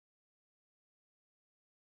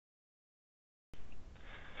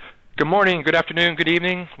Good morning, good afternoon, good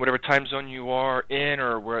evening, whatever time zone you are in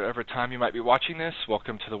or whatever time you might be watching this.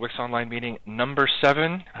 Welcome to the WiX Online Meeting number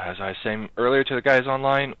 7. As I was saying earlier to the guys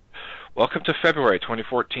online, welcome to February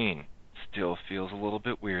 2014. Still feels a little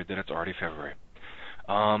bit weird that it's already February.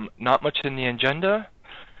 Not much in the agenda,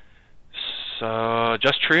 so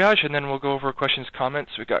just triage and then we'll go over questions,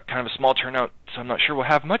 comments. We've got kind of a small turnout, so I'm not sure we'll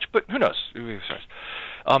have much, but who knows?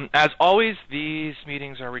 As always, these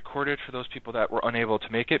meetings are recorded for those people that were unable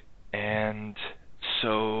to make it. And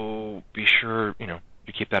so be sure, you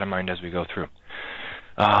keep that in mind as we go through.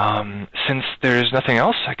 Since there's nothing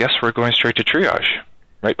else, I guess we're going straight to triage.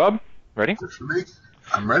 Right, Bob? Ready?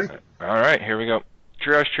 I'm ready. All right, here we go.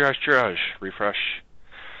 Triage, triage, triage. Refresh.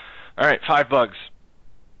 All right, 5 bugs.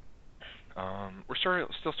 We're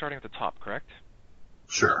still starting at the top, correct?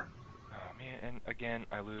 Sure. Oh, man, and again,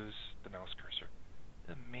 I lose the mouse cursor.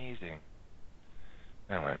 Amazing.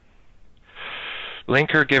 Anyway.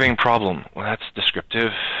 Linker giving problem. Well, that's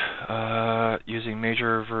descriptive. Using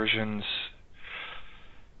major versions,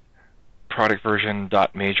 product version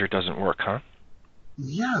 .major doesn't work, huh?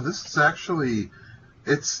 Yeah, this is actually,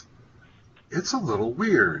 it's a little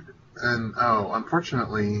weird. And,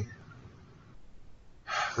 unfortunately,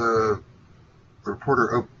 the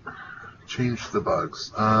reporter changed the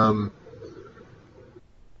bugs.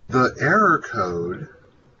 The error code...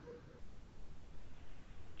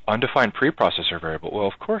 Undefined preprocessor variable. Well,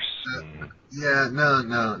 of course. Yeah,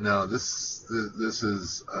 no. This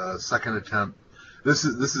is second attempt. This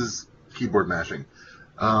is keyboard mashing.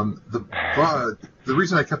 The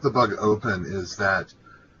reason I kept the bug open is that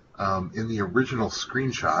in the original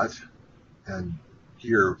screenshot, and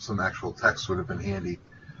here some actual text would have been handy.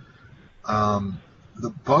 The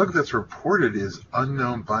bug that's reported is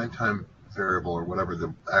unknown bind time variable or whatever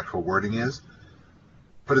the actual wording is,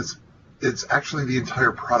 but it's actually the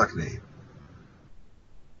entire product name.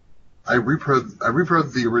 I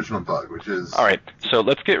reproed the original bug, which is... All right, so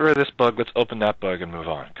let's get rid of this bug. Let's open that bug and move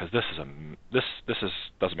on, because this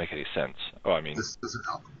doesn't make any sense. This doesn't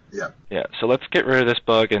help. Yeah. Yeah. So let's get rid of this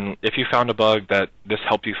bug, and if you found a bug that this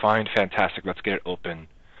helped you find, fantastic. Let's get it open,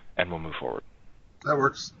 and we'll move forward. That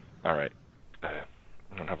works. All right. I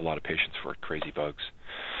don't have a lot of patience for crazy bugs.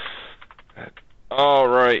 All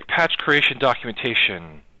right. Patch creation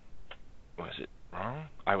documentation. Was it wrong?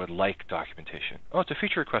 I would like documentation. Oh, it's a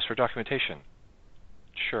feature request for documentation.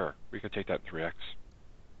 Sure, we could take that in 3x.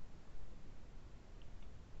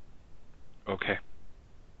 Okay.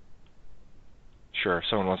 Sure, if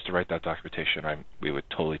someone wants to write that documentation, we would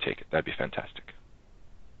totally take it. That'd be fantastic.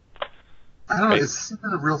 I don't know, is this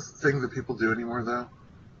a real thing that people do anymore, though?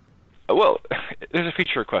 Well, there's a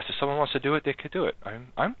feature request. If someone wants to do it, they could do it.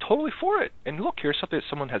 I'm totally for it. And look, here's something that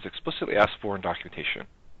someone has explicitly asked for in documentation.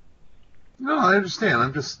 No, I understand.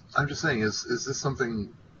 I'm just saying, is this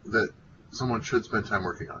something that someone should spend time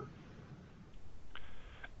working on?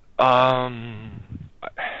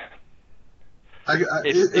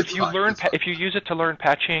 If you use it to learn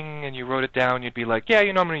patching and you wrote it down, you'd be like, yeah,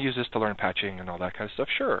 I'm going to use this to learn patching and all that kind of stuff.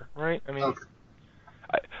 Sure, right? I mean, okay.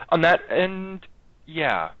 On that end,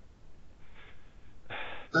 yeah.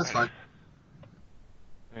 That's fine.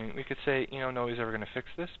 I mean, we could say, nobody's ever going to fix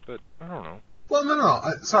this, but I don't know. Well,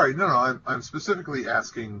 no. I'm specifically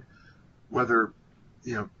asking whether,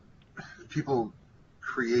 people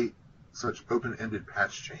create such open-ended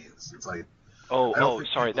patch chains. It's like,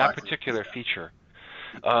 sorry, that particular feature.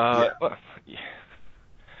 Yeah.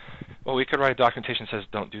 Well, we could write documentation that says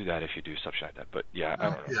don't do that if you do stuff like that. But yeah, I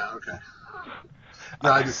don't know. Yeah, okay.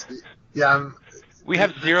 No, we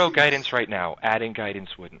have zero guidance right now. Adding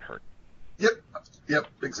guidance wouldn't hurt. Yep,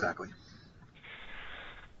 exactly.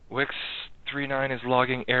 WiX 3.9 is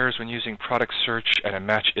logging errors when using product search and a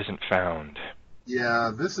match isn't found.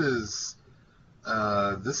 Yeah, this is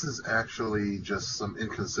actually just some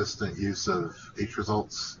inconsistent use of H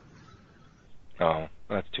results. Oh,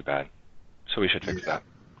 that's too bad. So we should fix that,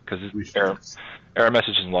 because error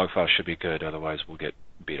messages and log files should be good. Otherwise, we'll get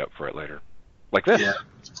beat up for it later, like this. Yeah.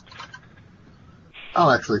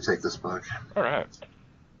 I'll actually take this bug. All right.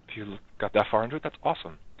 If you got that far into it, that's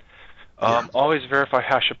awesome. Always verify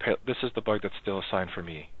hash of payload. This is the bug that's still assigned for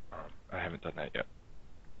me. I haven't done that yet.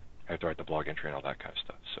 I have to write the blog entry and all that kind of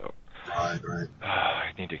stuff. So. Right.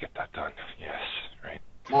 I need to get that done. Yes, right.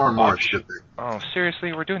 More and more. Oh,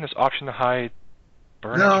 seriously? We're doing this option to hide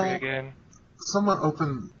burn entry again? Someone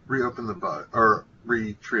reopened the bug, or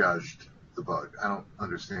re-triaged the bug. I don't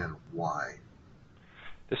understand why.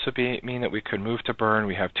 This would mean that we could move to burn.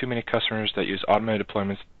 We have too many customers that use automated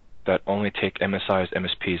deployments that only take MSIs,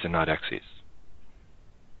 MSPs, and not XEs.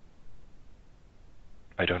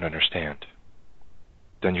 I don't understand.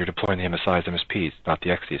 then you're deploying the MSIs, MSPs, not the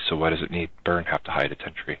XEs. So why does it need burn have to hide a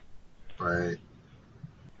 10 tree? Right.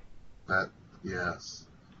 That, yes.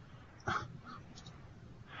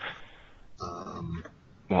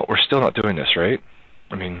 Well, we're still not doing this, right?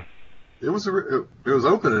 I mean, it was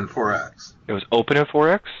open in 4X. It was open in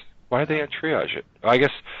 4X? Why did they untriage it? I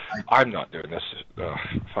guess I'm not doing this.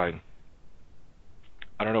 Fine.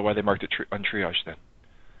 I don't know why they marked it untriaged then.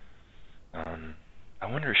 I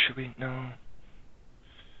wonder, should we? No.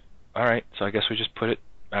 All right, so I guess we just put it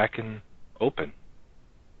back in open.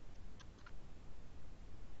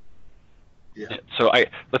 Yeah. So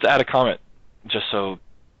let's add a comment, just so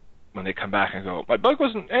when they come back and go, my bug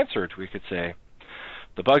wasn't answered, we could say,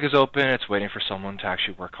 the bug is open, it's waiting for someone to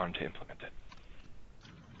actually work on to implement it.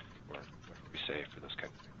 Or whatever we say for those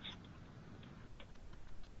kinds of things.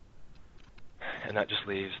 And that just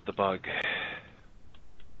leaves the bug.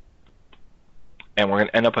 And we're going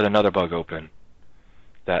to end up with another bug open.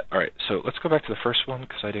 All right, so let's go back to the first one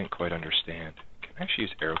because I didn't quite understand. Can I actually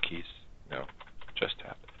use arrow keys? No, just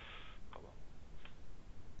tap.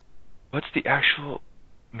 What's the actual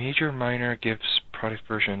major minor gives product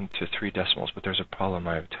version to 3 decimals, but there's a problem.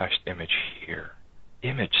 I've attached image here.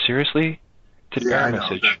 Image? Seriously? It's an error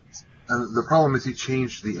message. And the problem is he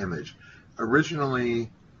changed the image. Originally,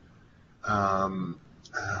 I'm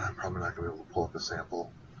probably not going to be able to pull up a sample.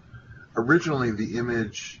 Originally, the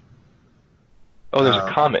image... Oh, there's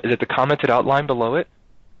a comment. Is it the commented outline below it?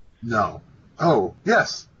 No. Oh,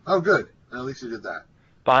 yes. Oh, good. At least you did that.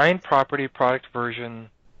 Bind property product version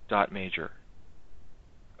dot major.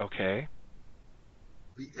 Okay.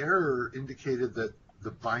 The error indicated that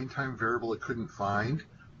the bind time variable it couldn't find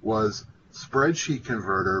was spreadsheet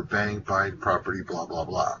converter bang bind property blah blah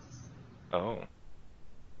blah. Oh.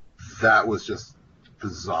 That was just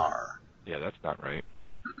bizarre. Yeah, that's not right.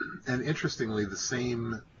 And interestingly, the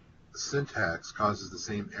same syntax causes the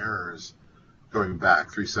same errors going back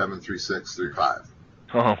 3.7, 3.6, 3.5.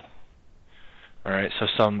 Oh. All right, so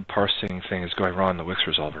some parsing thing is going wrong in the WiX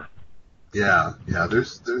resolver. Yeah,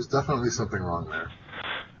 there's definitely something wrong there.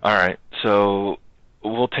 All right, so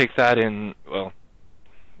we'll take that in,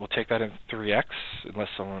 we'll take that in 3x, unless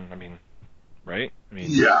someone, right?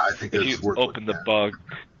 Yeah, I think if it's you worth open the bug,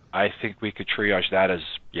 I think we could triage that as,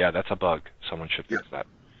 yeah, that's a bug. Someone should fix that.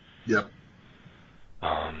 Yep.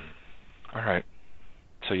 All right.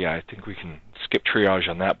 So yeah, I think we can skip triage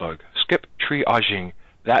on that bug. Skip triaging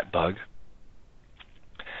that bug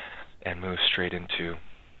and move straight into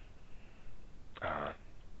the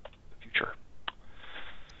future.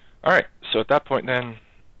 All right. So at that point then,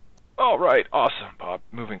 all right, awesome, Bob.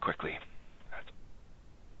 Moving quickly.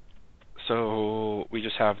 So we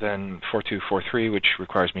just have then 4243, which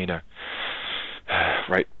requires me to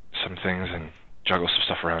write some things and juggle some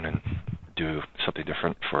stuff around and do something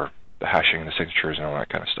different for the hashing and the signatures and all that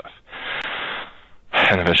kind of stuff.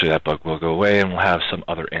 And eventually that bug will go away and we'll have some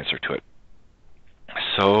other answer to it.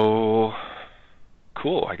 So,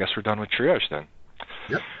 cool. I guess we're done with triage then.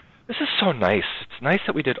 Yep. This is so nice. It's nice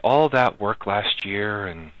that we did all that work last year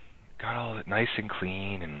and got all it nice and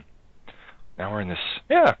clean, and now we're in this,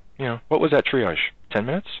 what was that triage? 10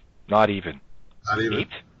 minutes? Not even. Not even. 8?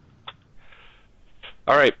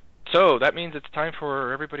 All right. So that means it's time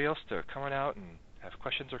for everybody else to come on out and have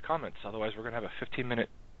questions or comments. Otherwise, we're going to have a 15-minute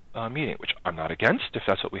meeting, which I'm not against. If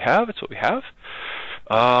that's what we have, it's what we have.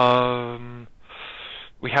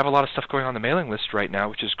 We have a lot of stuff going on the mailing list right now,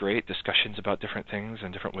 which is great. Discussions about different things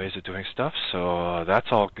and different ways of doing stuff. So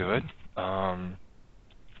that's all good.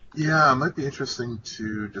 Yeah, it might be interesting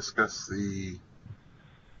to discuss the...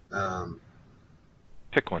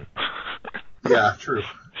 Pick one. Yeah, true.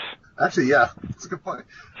 Actually, yeah, that's a good point.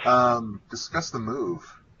 Discuss the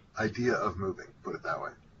idea of moving, put it that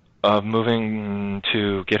way. Moving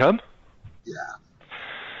to GitHub? Yeah.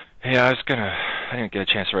 Yeah, I didn't get a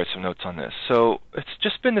chance to write some notes on this. So it's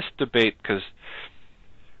just been this debate because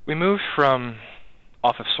we moved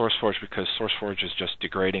off of SourceForge because SourceForge is just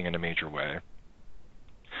degrading in a major way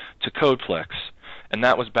to CodePlex, and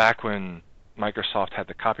that was back when Microsoft had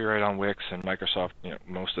the copyright on WiX, and Microsoft,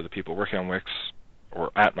 most of the people working on WiX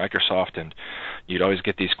were at Microsoft, and you'd always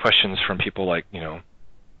get these questions from people like,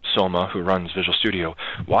 Soma, who runs Visual Studio.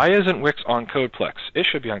 Why isn't WiX on CodePlex? It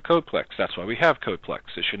should be on CodePlex. That's why we have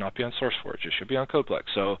CodePlex. It should not be on SourceForge. It should be on CodePlex.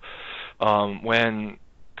 So when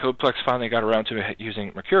CodePlex finally got around to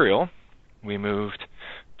using Mercurial, we moved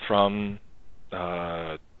from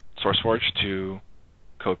SourceForge to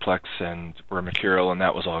CodePlex, and we're Mercurial, and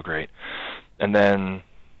that was all great. And then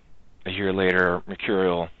a year later,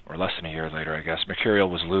 Mercurial, or less than a year later, I guess, Mercurial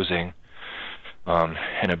was losing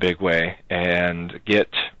in a big way, and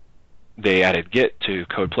they added Git to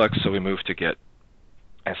CodePlex, so we moved to Git.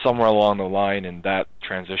 And somewhere along the line in that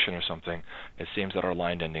transition or something, it seems that our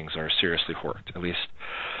line endings are seriously forked. At least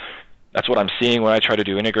that's what I'm seeing when I try to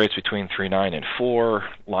do integrates between 3.9 and 4.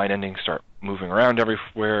 Line endings start moving around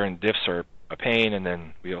everywhere, and diffs are a pain, and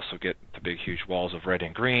then we also get the big, huge walls of red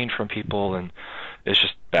and green from people, and it's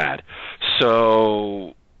just bad.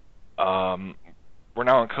 So we're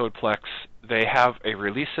now on Codeplex. They have a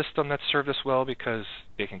release system that's served us well because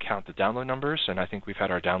they can count the download numbers, and I think we've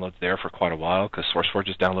had our downloads there for quite a while because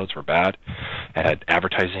SourceForge's downloads were bad. It had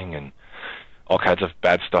advertising and all kinds of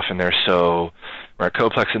bad stuff in there. So we're at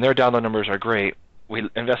Codeplex, and their download numbers are great. We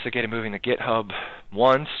investigated moving to GitHub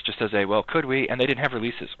once just as a, well, could we? And they didn't have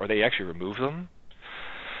releases, or they actually removed them.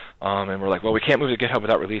 And we're like, well, we can't move to GitHub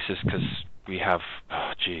without releases because we have,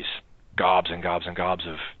 gobs and gobs and gobs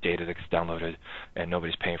of data that gets downloaded, and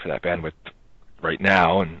nobody's paying for that bandwidth right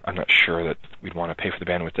now, and I'm not sure that we'd want to pay for the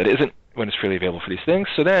bandwidth that isn't when it's freely available for these things.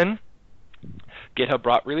 So then GitHub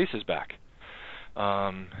brought releases back.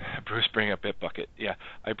 Bruce bringing up Bitbucket. Yeah,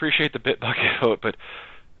 I appreciate the Bitbucket vote, but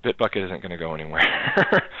Bitbucket isn't going to go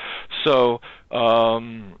anywhere. So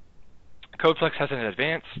Codeplex hasn't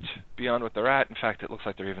advanced beyond what they're at. In fact, it looks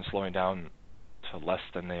like they're even slowing down to less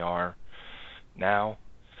than they are now.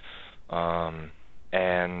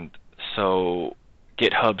 And so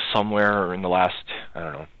GitHub somewhere in the last,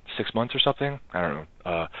 6 months or something,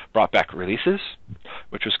 brought back releases,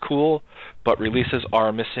 which was cool, but releases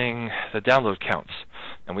are missing the download counts.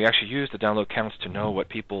 And we actually use the download counts to know what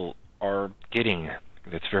people are getting.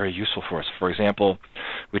 It's very useful for us. For example,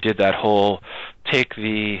 we did that whole take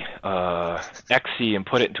the exe and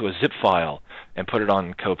put it into a zip file and put it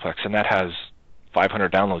on Codeplex, and that has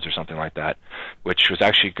 500 downloads or something like that, which was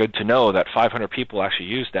actually good to know that 500 people actually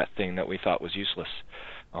used that thing that we thought was useless,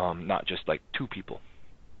 not just like 2 people.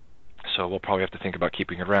 So we'll probably have to think about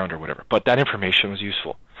keeping it around or whatever. But that information was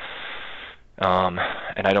useful.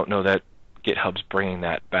 And I don't know that GitHub's bringing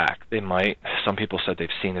that back. They might. Some people said they've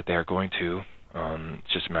seen that they are going to.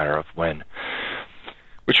 It's just a matter of when.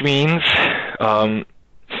 Which means,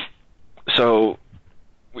 so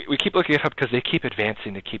we keep looking at GitHub because they keep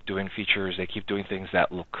advancing, they keep doing features, they keep doing things that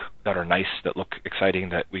are nice, that look exciting,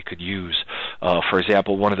 that we could use. For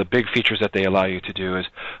example, one of the big features that they allow you to do is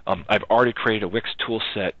I've already created a WiX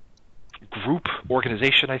toolset group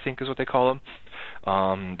organization, I think is what they call them,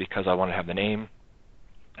 because I want to have the name.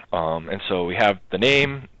 And so we have the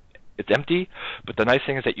name. It's empty, but the nice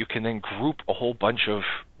thing is that you can then group a whole bunch of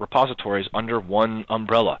repositories under one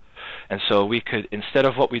umbrella. And so we could, instead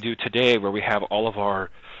of what we do today where we have all of our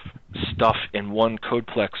stuff in one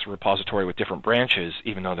Codeplex repository with different branches,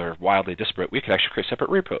 even though they're wildly disparate, we could actually create separate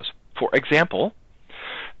repos. For example,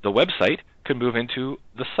 the website could move into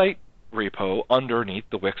the site repo underneath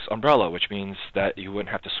the WiX umbrella, which means that you wouldn't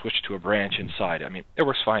have to switch to a branch inside. I mean, it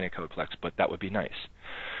works fine in Codeplex, but that would be nice.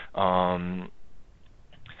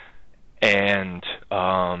 And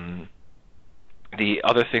the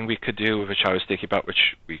other thing we could do, which I was thinking about,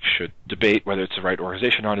 which we should debate whether it's the right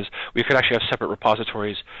organization on, is we could actually have separate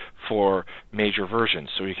repositories for major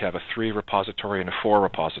versions. So we could have a 3 repository and a 4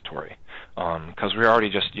 repository, because we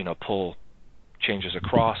already just pull changes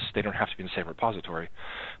across. They don't have to be in the same repository.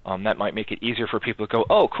 That might make it easier for people to go,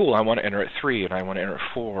 oh, cool, I want to enter at 3 and I want to enter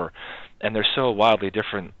at 4, and they're so wildly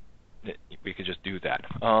different that we could just do that.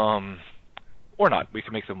 Or not. We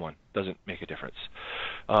can make them 1. Doesn't make a difference.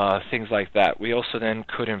 Things like that. We also then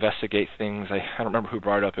could investigate things. I don't remember who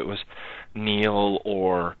brought it up. It was Neil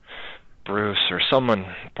or Bruce or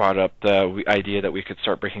someone brought up the idea that we could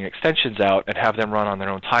start breaking extensions out and have them run on their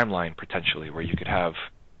own timeline potentially, where you could have,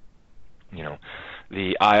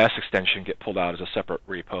 the IS extension get pulled out as a separate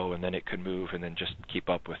repo, and then it could move and then just keep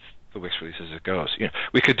up with the WiX release as it goes.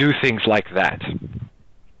 We could do things like that,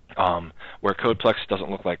 where Codeplex doesn't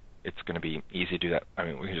look like it's going to be easy to do that. I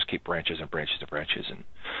mean, we can just keep branches and branches and branches, and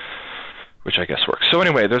which I guess works. So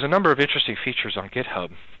anyway, there's a number of interesting features on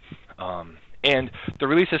GitHub. And the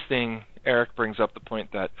releases thing, Eric brings up the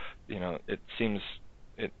point that, it seems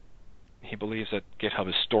he believes that GitHub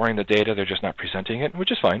is storing the data, they're just not presenting it,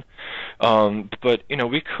 which is fine. But,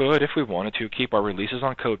 we could, if we wanted to, keep our releases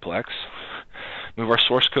on Codeplex, move our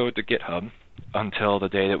source code to GitHub until the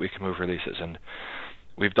day that we can move releases. And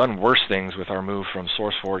we've done worse things with our move from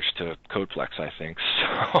SourceForge to Codeplex, I think.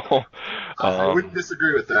 So I wouldn't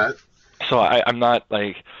disagree with that. So I'm not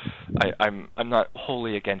I'm not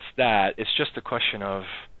wholly against that. It's just a question of,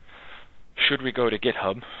 should we go to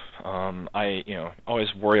GitHub? I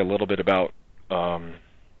always worry a little bit about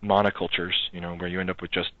monocultures, where you end up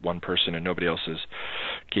with just one person and nobody else is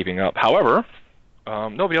keeping up. However,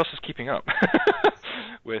 nobody else is keeping up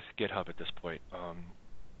with GitHub at this point.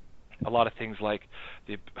 a lot of things like,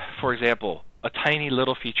 for example, a tiny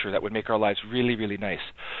little feature that would make our lives really, really nice.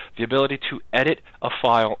 The ability to edit a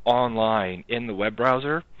file online in the web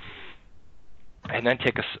browser and then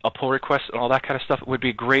take a pull request and all that kind of stuff would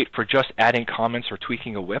be great for just adding comments or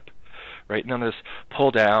tweaking a whip, right? None of this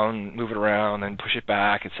pull down, move it around, and push it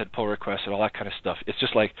back and send pull requests and all that kind of stuff. It's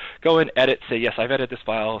just like go in, edit, say, yes, I've edited this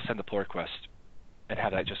file, send the pull request, and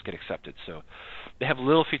have that just get accepted. So they have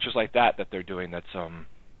little features like that they're doing that's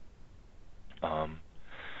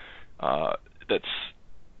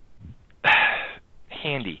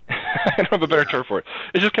handy. I don't have a better term for it.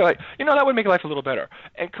 It's just kind of like, that would make life a little better.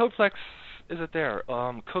 And Codeplex isn't there.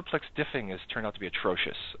 Codeplex diffing has turned out to be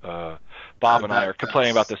atrocious. Bob and I are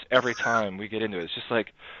complaining about this every time we get into it. It's just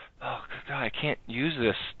like, oh God, I can't use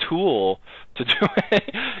this tool to do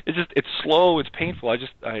it. It's slow, it's painful.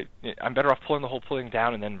 I'm better off pulling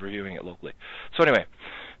down and then reviewing it locally. So anyway,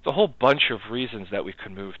 it's a whole bunch of reasons that we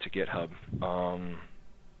could move to GitHub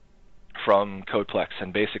from Codeplex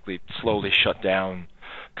and basically slowly shut down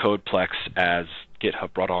Codeplex as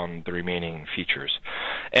GitHub brought on the remaining features.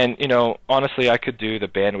 And honestly, I could do the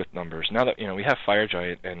bandwidth numbers now that we have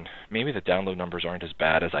FireGiant, and maybe the download numbers aren't as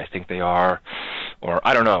bad as I think they are, or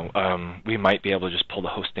I don't know. We might be able to just pull the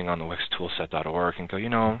hosting on the wixtoolset.org and go,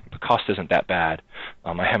 the cost isn't that bad.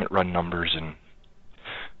 I haven't run numbers,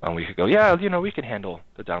 and we could go, yeah, we can handle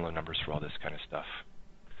the download numbers for all this kind of stuff.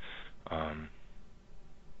 I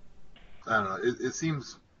don't know. It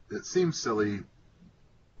seems silly,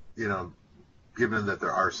 given that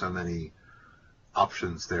there are so many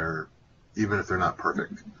options there, even if they're not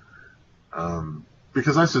perfect.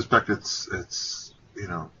 Because I suspect it's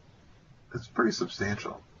pretty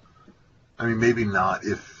substantial. I mean, maybe not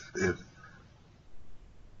if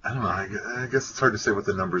I don't know. I guess it's hard to say what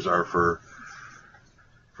the numbers are for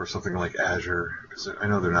something like Azure, because I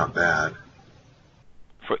know they're not bad.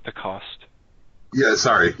 For the cost. Yeah,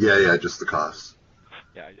 sorry. Yeah, just the cost.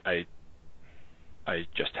 Yeah, I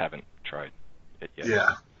just haven't tried it yet.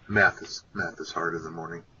 Yeah, math is hard in the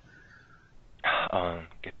morning.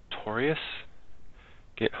 Gitorious?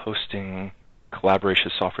 Git hosting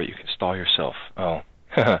collaboration software you can install yourself. Oh,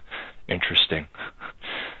 interesting.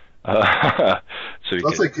 So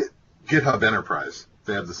that's like GitHub Enterprise.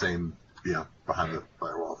 They have the same, behind the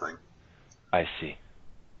firewall thing. I see.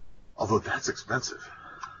 Although that's expensive.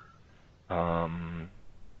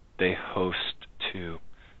 They host too.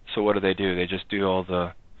 So what do? They just do all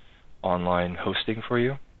the online hosting for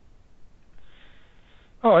you?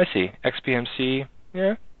 Oh, I see. XPMC,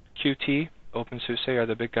 yeah. Qt, OpenSUSE are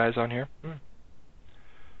the big guys on here.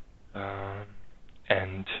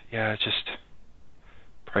 And yeah, just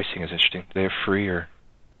pricing is interesting. Do they have free or?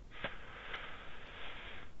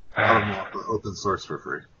 Open source for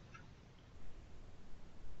free.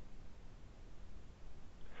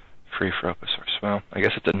 Free for open source. Well, I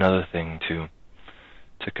guess it's another thing to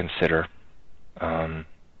consider. I've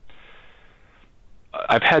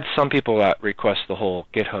had some people that request the whole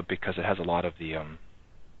GitHub because it has a lot of the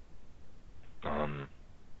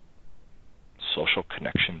social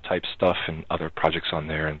connection type stuff and other projects on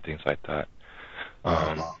there and things like that.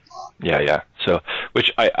 Yeah. So,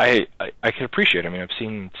 which I can appreciate. I mean, I've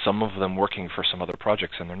seen some of them working for some other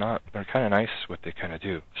projects, and they're kind of nice what they kind of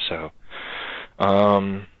do. So,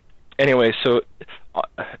 anyway, so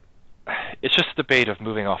it's just a debate of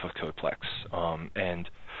moving off of Codeplex, and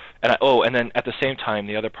then at the same time,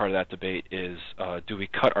 the other part of that debate is, do we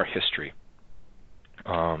cut our history?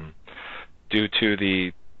 Due to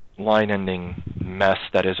the line-ending mess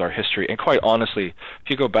that is our history, and quite honestly, if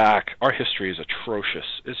you go back, our history is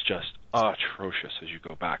atrocious. It's just atrocious as you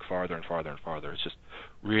go back farther and farther and farther. It's just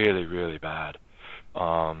really, really bad,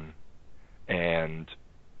 and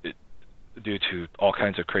due to all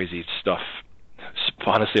kinds of crazy stuff.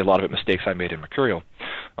 Honestly, a lot of it mistakes I made in Mercurial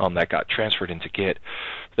that got transferred into Git,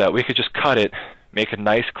 that we could just cut it, make a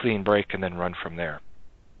nice clean break, and then run from there.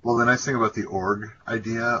 Well, the nice thing about the org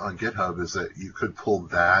idea on GitHub is that you could pull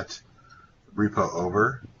that repo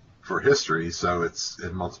over for history, so it's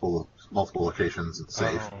in multiple locations and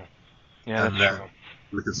safe. Oh, yeah, and that's then true.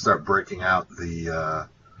 we could start breaking out the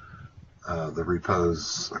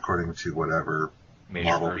repos according to whatever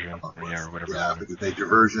Major version, or whatever. Yeah, major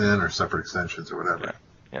version or separate extensions or whatever.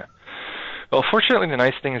 Yeah. Well, fortunately, the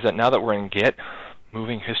nice thing is that now that we're in Git,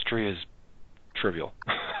 moving history is trivial.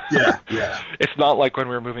 Yeah. It's not like when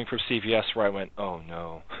we were moving from CVS where I went, oh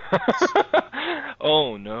no.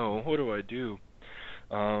 Oh no, what do I do?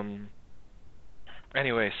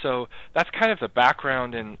 Anyway, so that's kind of the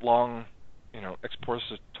background in long,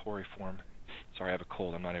 expository form. Sorry, I have a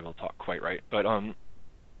cold. I'm not able to talk quite right. But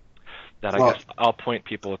that I Well, guess I'll point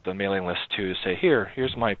people at the mailing list to say,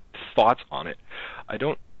 here's my thoughts on it. I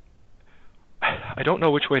don't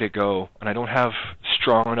know which way to go, and I don't have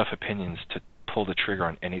strong enough opinions to pull the trigger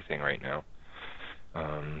on anything right now.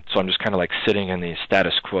 So I'm just kind of like sitting in the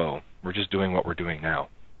status quo. We're just doing what we're doing now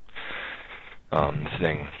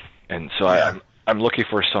thing. And so yeah. I'm looking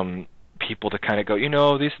for some people to kind of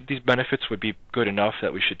go, these benefits would be good enough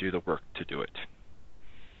that we should do the work to do it.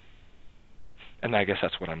 And I guess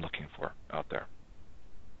that's what I'm looking for out there.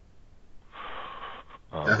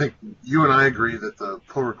 I think you and I agree that the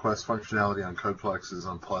pull request functionality on Codeplex is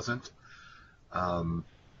unpleasant,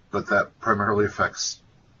 but that primarily affects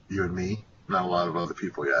you and me, not a lot of other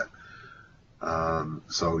people yet.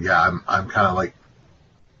 So yeah, I'm kind of like,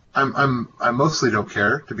 I mostly don't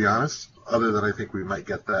care, to be honest, other than I think we might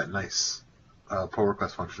get that nice pull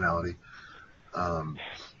request functionality.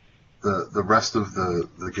 The rest of the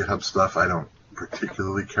GitHub stuff I don't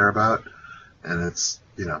particularly care about, and it's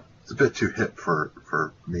it's a bit too hip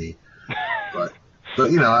for me, but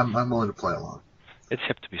I'm willing to play along. It's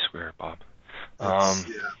hip to be square, Bob. Yeah,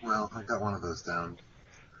 well, I got one of those down.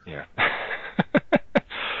 Yeah.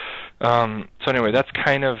 So anyway, that's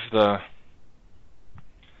kind of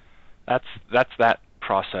that's that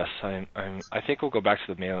process. I think we'll go back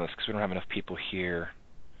to the mailing list because we don't have enough people here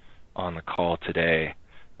on the call today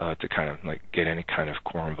to kind of like get any kind of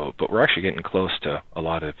quorum vote. But we're actually getting close to a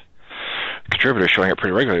lot of contributors showing up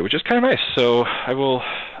pretty regularly, which is kind of nice. So I will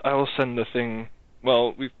send the thing.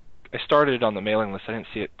 Well, I started on the mailing list. I didn't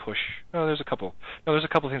see it push. There's a couple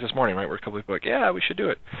things this morning, right? Where a couple people were like, yeah, we should do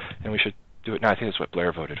it, and we should do it now. I think that's what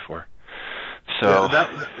Blair voted for. So yeah,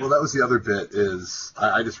 that was the other bit. Is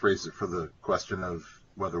I just raised it for the question of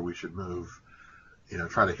whether we should move,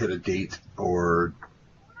 try to hit a date or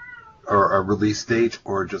a release date,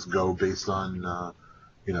 or just go based on,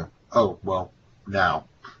 oh well, now.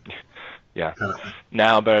 Yeah,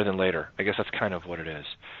 now better than later. I guess that's kind of what it is.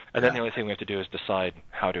 And then the only thing we have to do is decide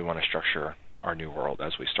how do we want to structure our new world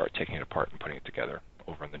as we start taking it apart and putting it together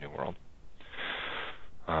over in the new world.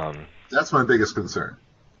 That's my biggest concern.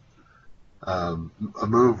 A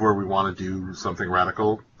move where we want to do something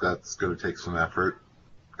radical, that's going to take some effort,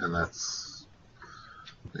 and that's,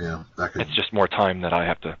 that could... It's just more time that I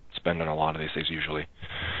have to spend on a lot of these things usually.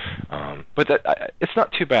 But it's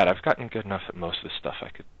not too bad. I've gotten good enough at most of this stuff.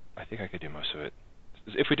 I think I could do most of it.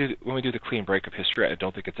 When we do the clean break of history, I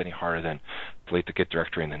don't think it's any harder than delete the Git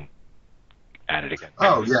directory and then add it again.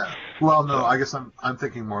 Oh yeah. Well, no, I guess I'm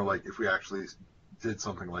thinking more like if we actually did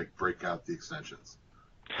something like break out the extensions.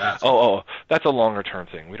 That's a longer term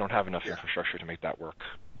thing. We don't have enough infrastructure to make that work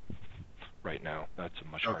right now. That's a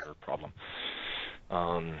much harder problem.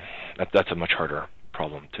 That's a much harder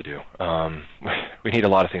problem to do. We need a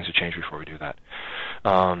lot of things to change before we do that.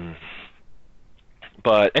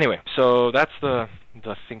 But anyway, so that's the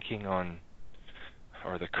thinking on,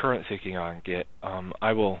 or the current thinking on Git.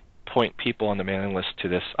 I will point people on the mailing list to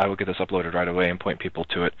this. I will get this uploaded right away and point people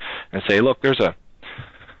to it and say, look, there's a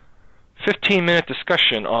 15-minute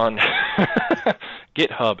discussion on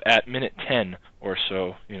GitHub at minute 10 or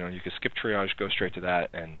so. You can skip triage, go straight to that,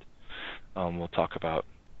 and we'll talk about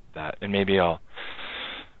that. And maybe I'll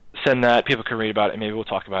send that. People can read about it, and maybe we'll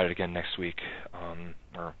talk about it again next week,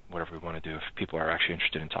 or whatever we want to do if people are actually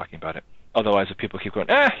interested in talking about it. Otherwise, if people keep going,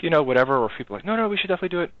 whatever, or if people are like, no, we should definitely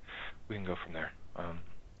do it, we can go from there.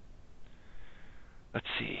 Let's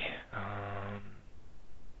see.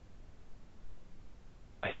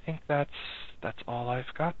 I think that's all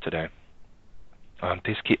I've got today.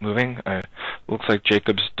 These keep moving. Looks like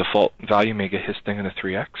Jacob's default value may get his thing in the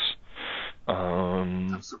 3x.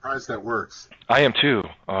 I'm surprised that works. I am too.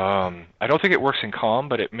 I don't think it works in COM,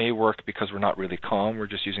 but it may work because we're not really COM. We're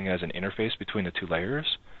just using it as an interface between the two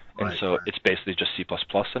layers. And it's basically just C++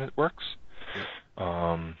 and it works. Yep.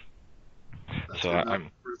 That's so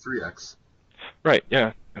I'm for 3x. Right,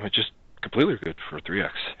 yeah. It's just completely good for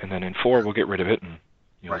 3x. And then in 4 we'll get rid of it and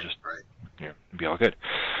it'll be all good.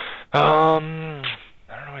 I don't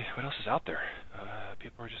know what else is out there.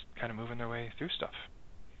 People are just kind of moving their way through stuff.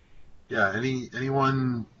 Yeah,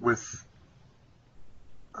 anyone with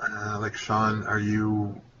like Sean,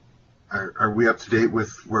 are we up to date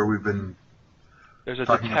with where we've been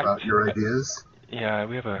talking about your ideas? Yeah,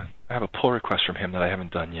 I have a pull request from him that I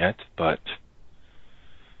haven't done yet, but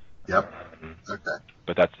yep. Okay.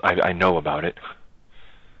 But that's I know about it.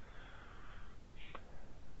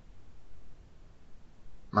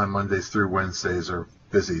 My Mondays through Wednesdays are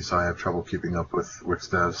busy, so I have trouble keeping up with WiX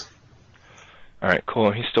devs. All right,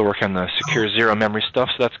 cool. He's still working on the secure zero memory stuff,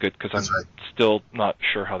 so that's good because I'm still not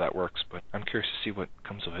sure how that works, but I'm curious to see what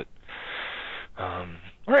comes of it. All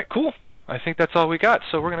right, cool. I think that's all we got.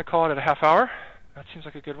 So we're going to call it at a half hour. That seems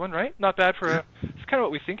like a good one, right? Not bad for it's kind of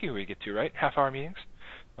what we think we get to, right? Half-hour meetings.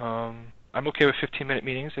 I'm okay with 15-minute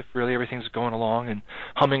meetings if really everything's going along and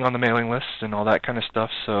humming on the mailing lists and all that kind of stuff.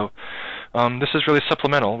 So this is really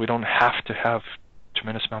supplemental. We don't have to have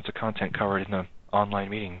tremendous amounts of content covered in the online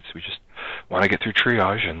meetings. We just want to get through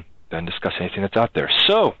triage and then discuss anything that's out there.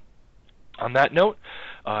 So on that note,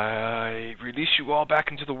 I release you all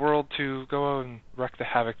back into the world to go and wreak the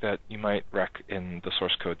havoc that you might wreck in the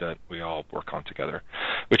source code that we all work on together,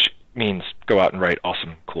 which means go out and write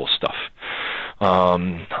awesome, cool stuff.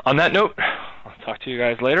 On that note, I'll talk to you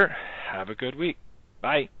guys later. Have a good week.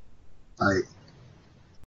 Bye. Bye.